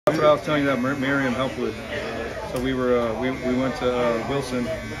That's what I was telling you that Miriam helped with. So we went to Wilson,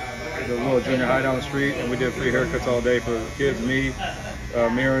 the little junior high down the street, and we did free haircuts all day for the kids. Me,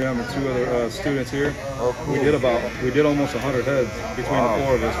 Miriam, and 2 other students here. Oh, cool. We did almost 100 heads between the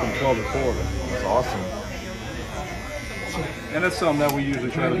 4 of us, from 12 to 4. That's awesome. And that's something that we usually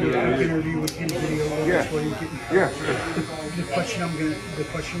try to do every year. Interview with you video. Yeah. Yeah, sure. The question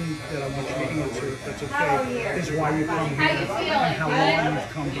that I want you to answer, if that's okay, is why you come here and how long you've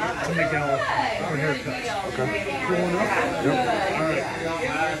come to Miguel for haircuts. Okay. Cool enough? Yep. All right.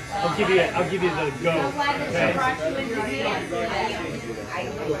 I'll give you the go.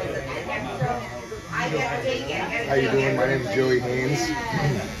 How you doing? My name is Joey Haynes.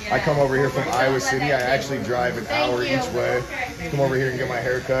 I come over here from Iowa City. I actually drive an hour each way to come over here and get my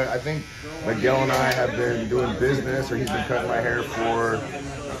hair cut. I think Miguel and I have been doing business, or he's been cutting my hair for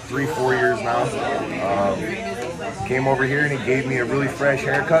 3-4 years now. Came over here and he gave me a really fresh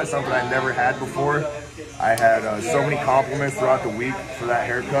haircut, something I never had before. I had so many compliments throughout the week for that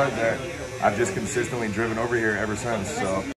haircut that I've just consistently driven over here ever since. So.